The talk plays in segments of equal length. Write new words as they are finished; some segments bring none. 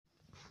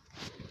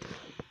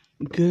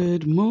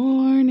Good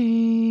morning,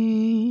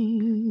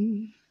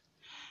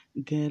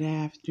 good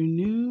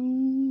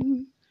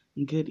afternoon,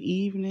 good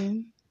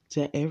evening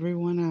to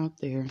everyone out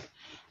there.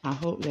 I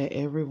hope that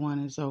everyone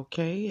is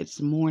okay.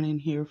 It's morning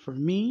here for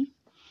me.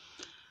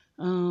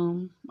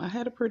 I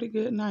had a pretty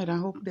good night. I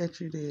hope that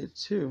you did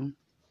too.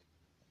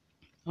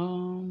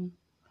 Um,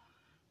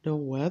 the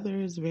weather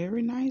is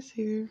very nice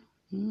here.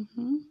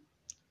 hmm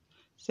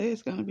Say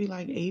it's gonna be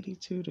like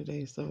 82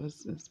 today, so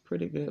it's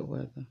pretty good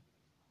weather.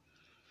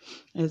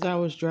 As I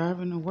was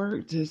driving to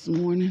work this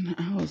morning,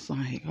 I was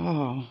like,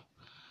 oh.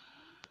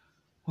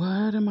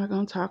 What am I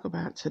going to talk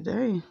about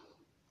today?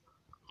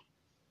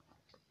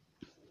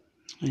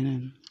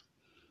 And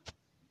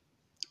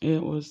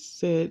it was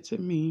said to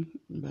me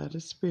by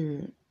the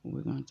Spirit, we're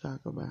going to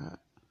talk about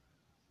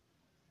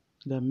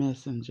the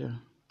messenger.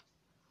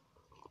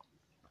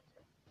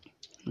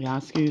 Y'all,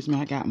 excuse me,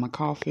 I got my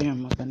coffee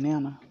and my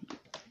banana.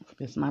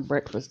 It's my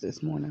breakfast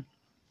this morning.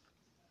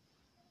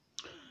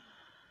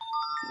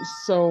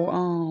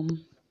 So,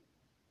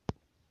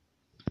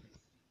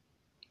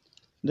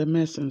 the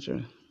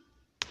messenger.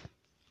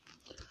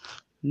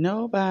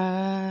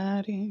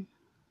 Nobody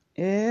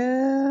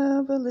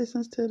ever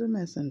listens to the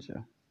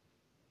messenger.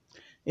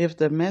 If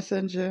the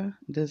messenger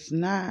does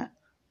not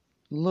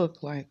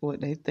look like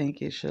what they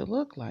think it should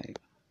look like.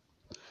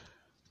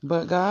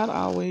 But God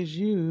always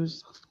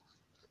used,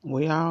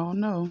 we all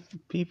know,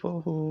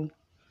 people who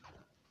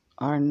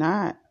are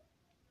not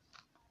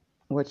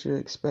what you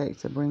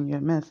expect to bring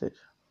your message.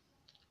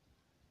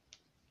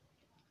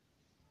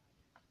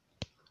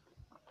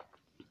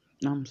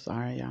 I'm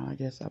sorry, y'all. I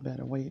guess I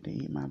better wait to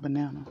eat my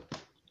banana.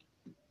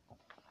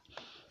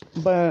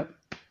 But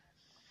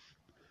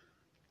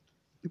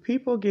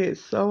people get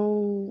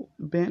so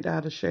bent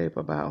out of shape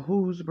about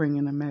who's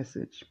bringing a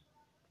message.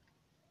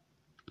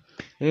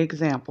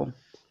 Example,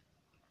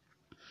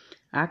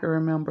 I can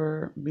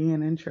remember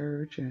being in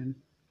church and,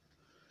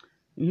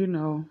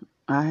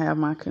 I have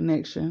my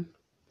connection.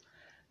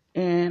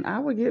 And I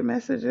would get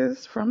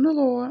messages from the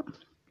Lord,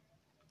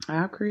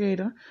 our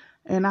Creator,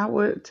 and I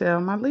would tell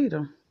my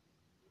leader.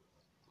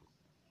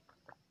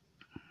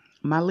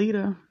 My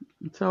leader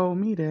told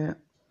me that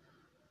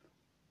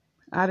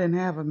I didn't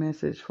have a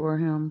message for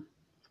him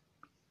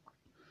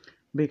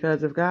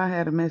because if God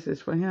had a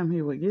message for him,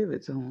 he would give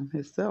it to him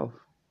himself.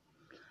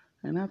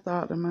 And I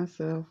thought to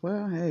myself,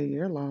 well, hey,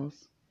 you're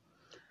lost.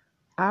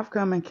 I've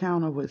come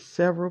encounter with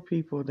several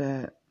people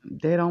that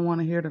they don't want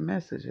to hear the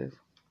messages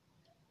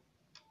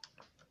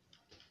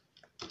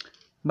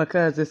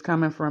because it's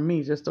coming from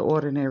me, just an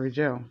ordinary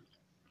Joe,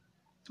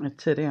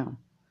 to them.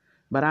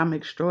 But I'm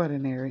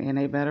extraordinary and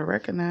they better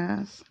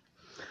recognize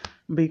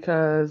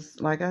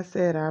because, like I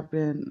said, I've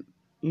been,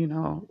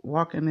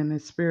 walking in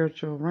this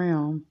spiritual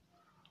realm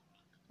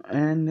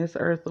and this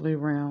earthly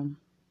realm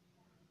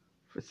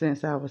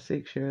since I was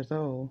 6 years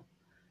old.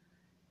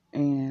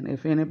 And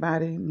if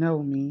anybody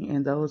know me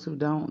and those who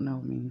don't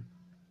know me,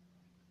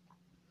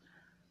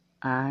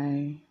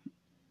 I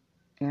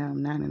am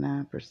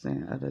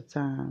 99% of the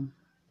time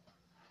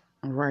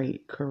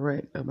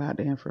correct about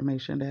the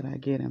information that I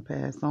get and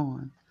pass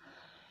on.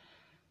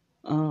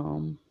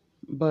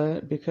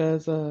 But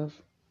because of,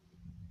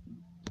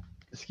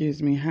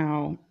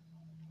 how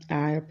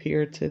I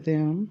appear to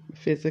them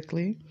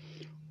physically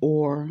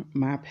or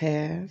my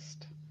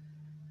past,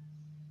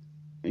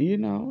 they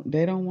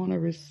don't want to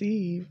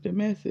receive the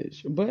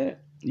message.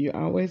 But you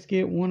always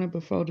get warned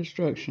before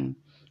destruction,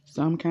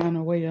 some kind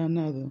of way or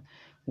another.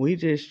 We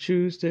just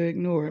choose to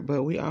ignore it,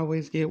 but we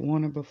always get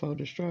warned before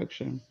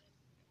destruction.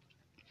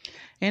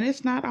 And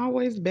it's not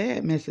always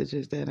bad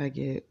messages that I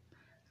get.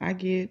 I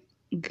get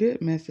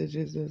good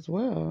messages as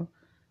well.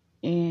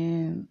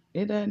 And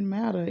it doesn't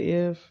matter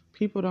if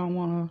people don't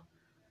want to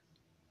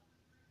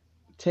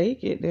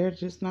take it, they're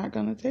just not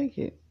going to take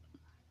it.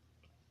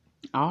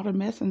 All the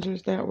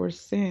messengers that were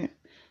sent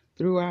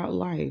throughout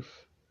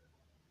life,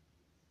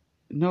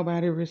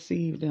 nobody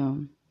received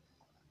them.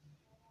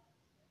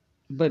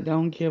 But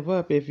don't give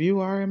up. If you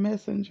are a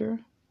messenger,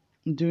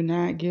 do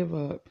not give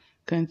up.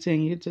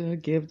 Continue to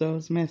give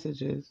those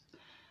messages.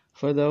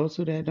 For those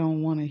who that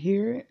don't want to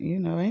hear it,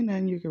 ain't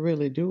nothing you can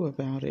really do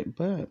about it.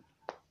 But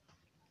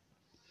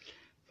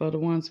for the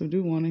ones who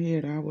do want to hear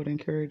it, I would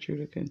encourage you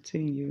to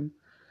continue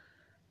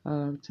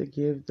to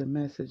give the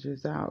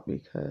messages out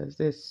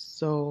because it's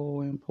so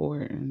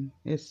important.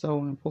 It's so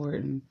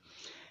important.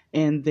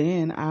 And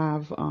then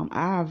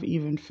I've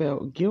even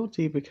felt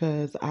guilty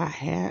because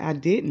I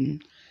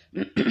didn't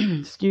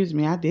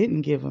I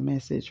didn't give a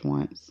message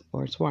once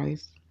or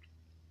twice.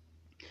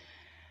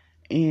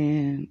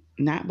 And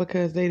not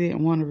because they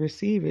didn't want to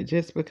receive it,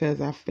 just because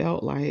I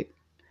felt like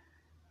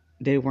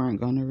they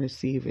weren't going to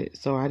receive it.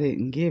 So I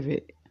didn't give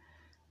it.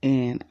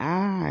 And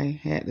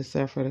I had to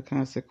suffer the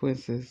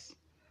consequences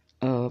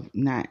of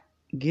not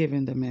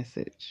giving the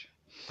message.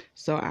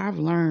 So I've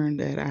learned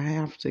that I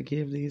have to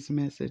give these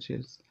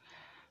messages.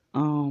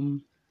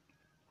 A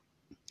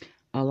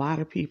lot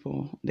of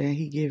people that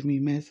he give me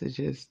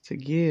messages to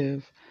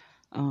give,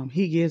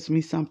 he gives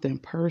me something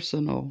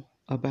personal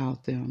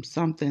about them,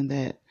 something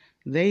that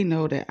they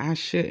know that I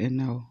shouldn't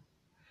know.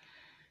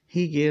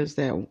 He gives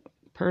that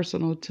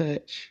personal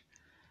touch,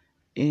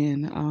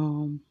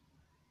 and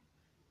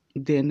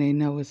then they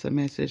know it's a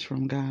message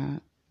from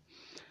God.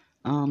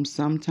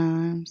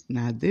 Sometimes,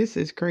 now this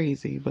is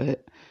crazy,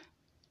 but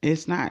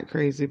it's not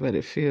crazy, but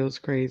it feels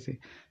crazy.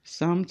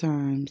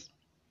 Sometimes,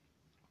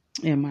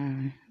 am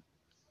I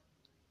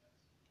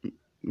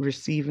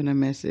receiving a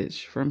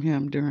message from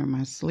him during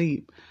my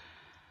sleep?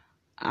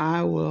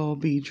 I will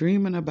be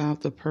dreaming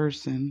about the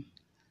person,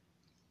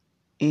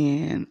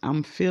 and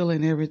I'm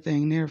feeling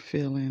everything they're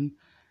feeling.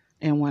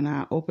 And when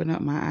I open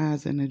up my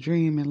eyes in the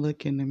dream and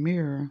look in the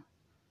mirror,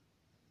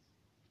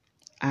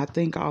 I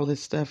think all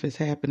this stuff is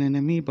happening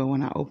to me, but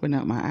when I open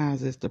up my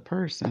eyes, it's the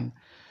person.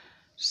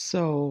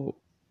 So,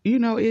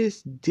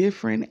 it's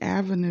different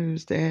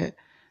avenues that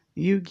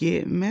you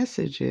get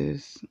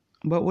messages,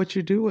 but what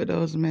you do with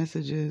those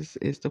messages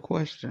is the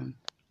question.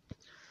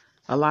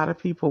 A lot of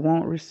people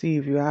won't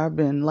receive you. I've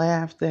been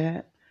laughed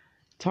at,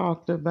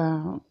 talked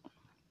about,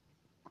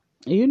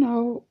 you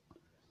know,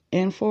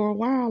 and for a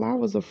while I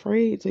was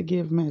afraid to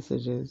give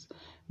messages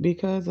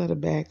because of the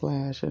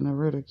backlash and the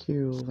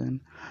ridicule.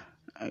 And,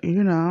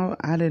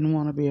 I didn't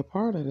want to be a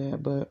part of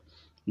that, but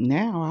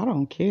now I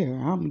don't care.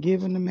 I'm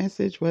giving the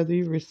message whether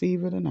you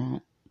receive it or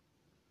not.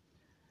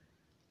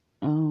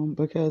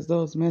 Because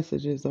those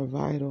messages are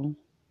vital.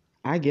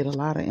 I get a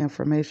lot of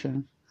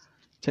information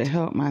to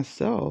help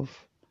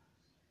myself.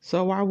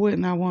 So why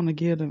wouldn't I want to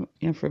give them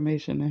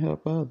information to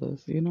help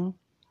others?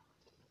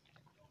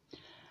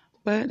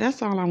 But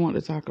that's all I want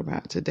to talk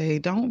about today.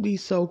 Don't be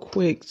so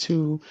quick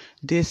to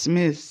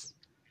dismiss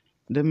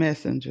the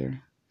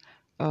messenger.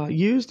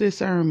 Use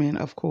discernment,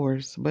 of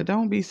course, but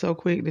don't be so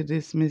quick to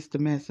dismiss the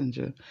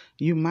messenger.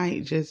 You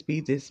might just be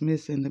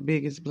dismissing the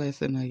biggest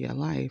blessing of your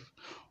life,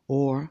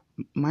 or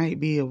might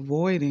be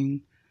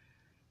avoiding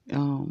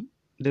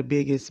the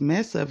biggest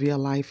mess of your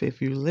life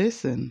if you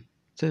listen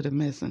to the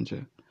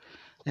messenger.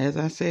 As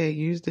I said,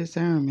 use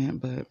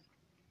discernment, but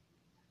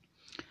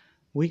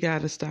we got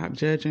to stop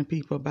judging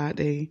people by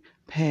their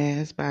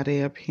past, by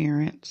their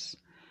appearance,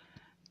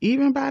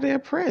 even by their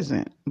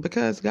present,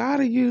 because God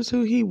will use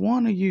who he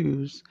want to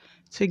use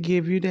to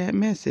give you that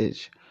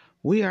message.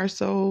 We are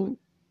so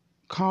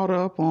caught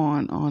up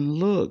on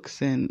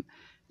looks and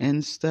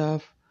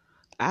stuff.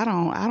 I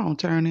don't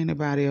turn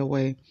anybody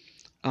away.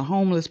 A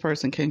homeless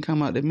person can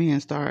come up to me and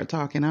start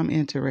talking. I'm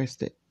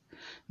interested.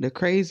 The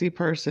crazy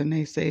person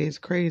they say is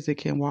crazy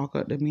can walk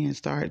up to me and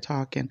start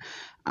talking.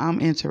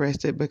 I'm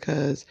interested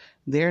because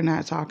they're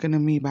not talking to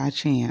me by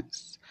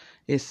chance.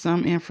 It's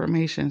some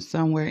information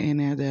somewhere in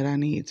there that I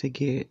need to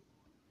get.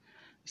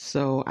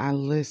 So I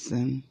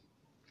listen.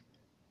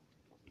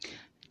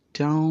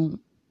 Don't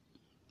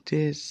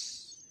disregard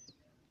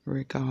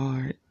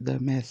the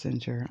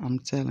messenger. I'm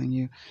telling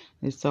you,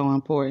 it's so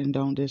important.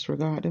 Don't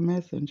disregard the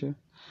messenger.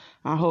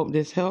 I hope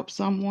this helps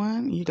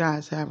someone. You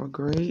guys have a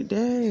great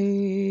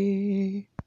day.